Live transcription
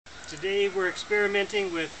Today we're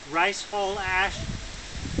experimenting with rice hull ash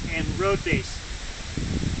and road base.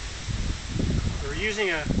 We're using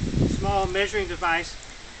a small measuring device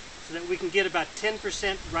so that we can get about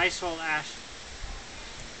 10% rice hull ash.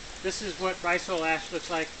 This is what rice hull ash looks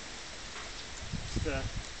like. It's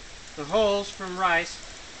the hulls from rice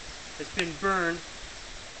that's been burned.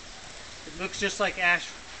 It looks just like ash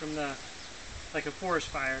from like a forest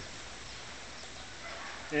fire.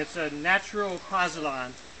 And it's a natural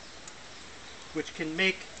pozzolan, which can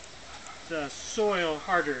make the soil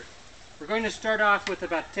harder. We're going to start off with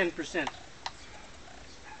about 10%.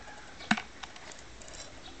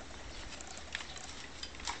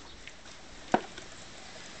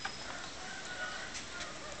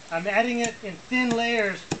 I'm adding it in thin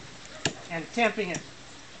layers and tamping it.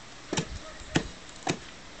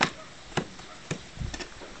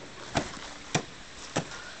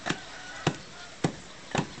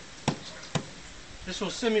 This will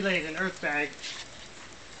simulate an earth bag.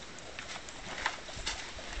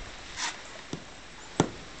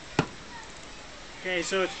 Okay,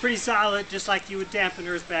 so it's pretty solid, just like you would tamp an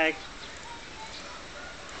earth bag.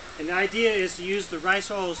 And the idea is to use the rice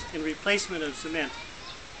hulls in replacement of cement.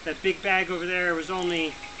 That big bag over there was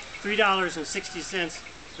only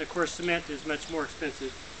 $3.60. Of course, cement is much more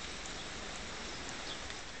expensive.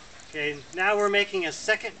 Okay, now we're making a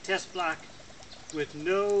second test block with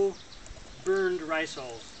no burned rice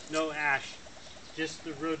hulls, no ash, just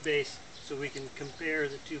the road base, so we can compare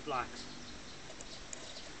the two blocks.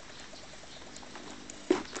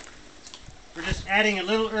 We're just adding a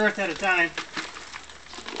little earth at a time.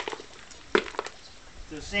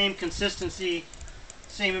 The same consistency,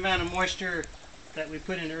 same amount of moisture that we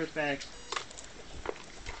put in the earth bags.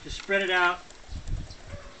 Just spread it out,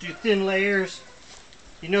 do thin layers.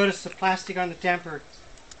 You notice the plastic on the tamper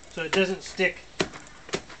so it doesn't stick.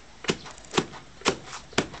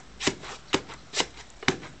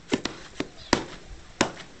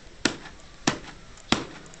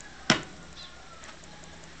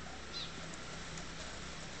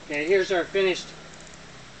 Okay, here's our finished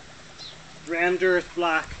rammed earth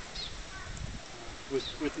block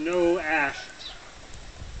with no ash.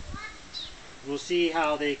 We'll see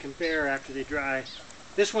how they compare after they dry.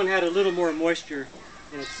 This one had a little more moisture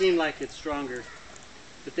and it seemed like it's stronger.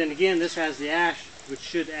 But then again, this has the ash, which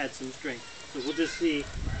should add some strength. So we'll just see.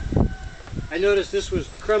 I noticed this was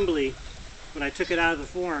crumbly when I took it out of the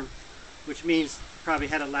form, which means it probably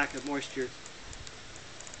had a lack of moisture.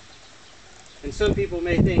 And some people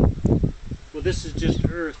may think, well, this is just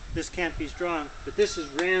earth, this can't be strong. But this is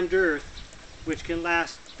rammed earth, which can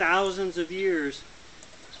last thousands of years.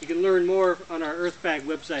 You can learn more on our earth bag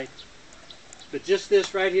website. But just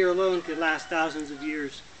this right here alone could last thousands of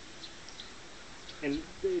years. And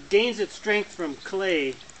it gains its strength from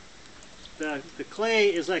clay. The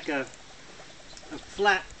clay is like a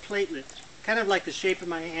flat platelet, kind of like the shape of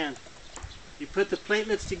my hand. You put the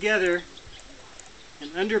platelets together,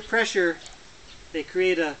 and under pressure, they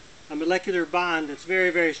create a molecular bond that's very,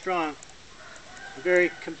 very strong,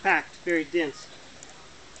 very compact, very dense.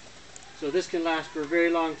 So this can last for a very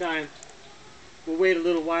long time. We'll wait a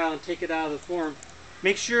little while and take it out of the form.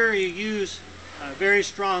 Make sure you use very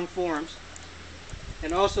strong forms.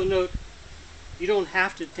 And also note, you don't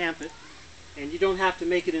have to tamp it, and you don't have to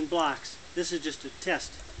make it in blocks. This is just a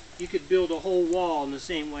test. You could build a whole wall in the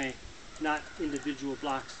same way, not individual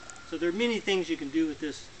blocks. So there are many things you can do with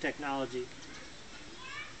this technology.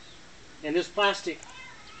 And this plastic,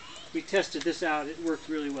 we tested this out. It worked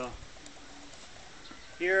really well.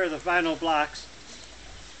 Here are the final blocks.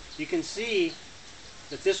 You can see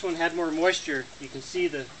that this one had more moisture. You can see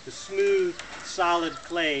the smooth, solid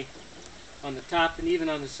clay on the top and even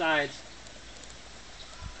on the sides.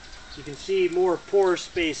 You can see more pore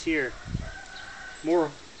space here,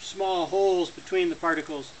 more small holes between the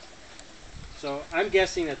particles. So I'm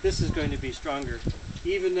guessing that this is going to be stronger,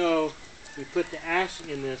 even though we put the ash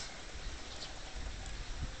in this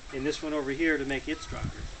one over here to make it stronger.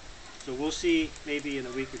 So we'll see maybe in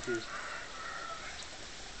a week or two.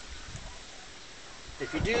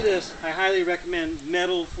 If you do this, I highly recommend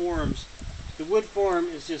metal forms. The wood form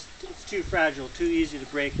is just, it's too fragile, too easy to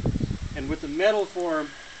break. And with the metal form,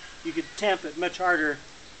 you could tamp it much harder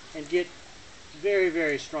and get very,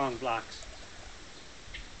 very strong blocks.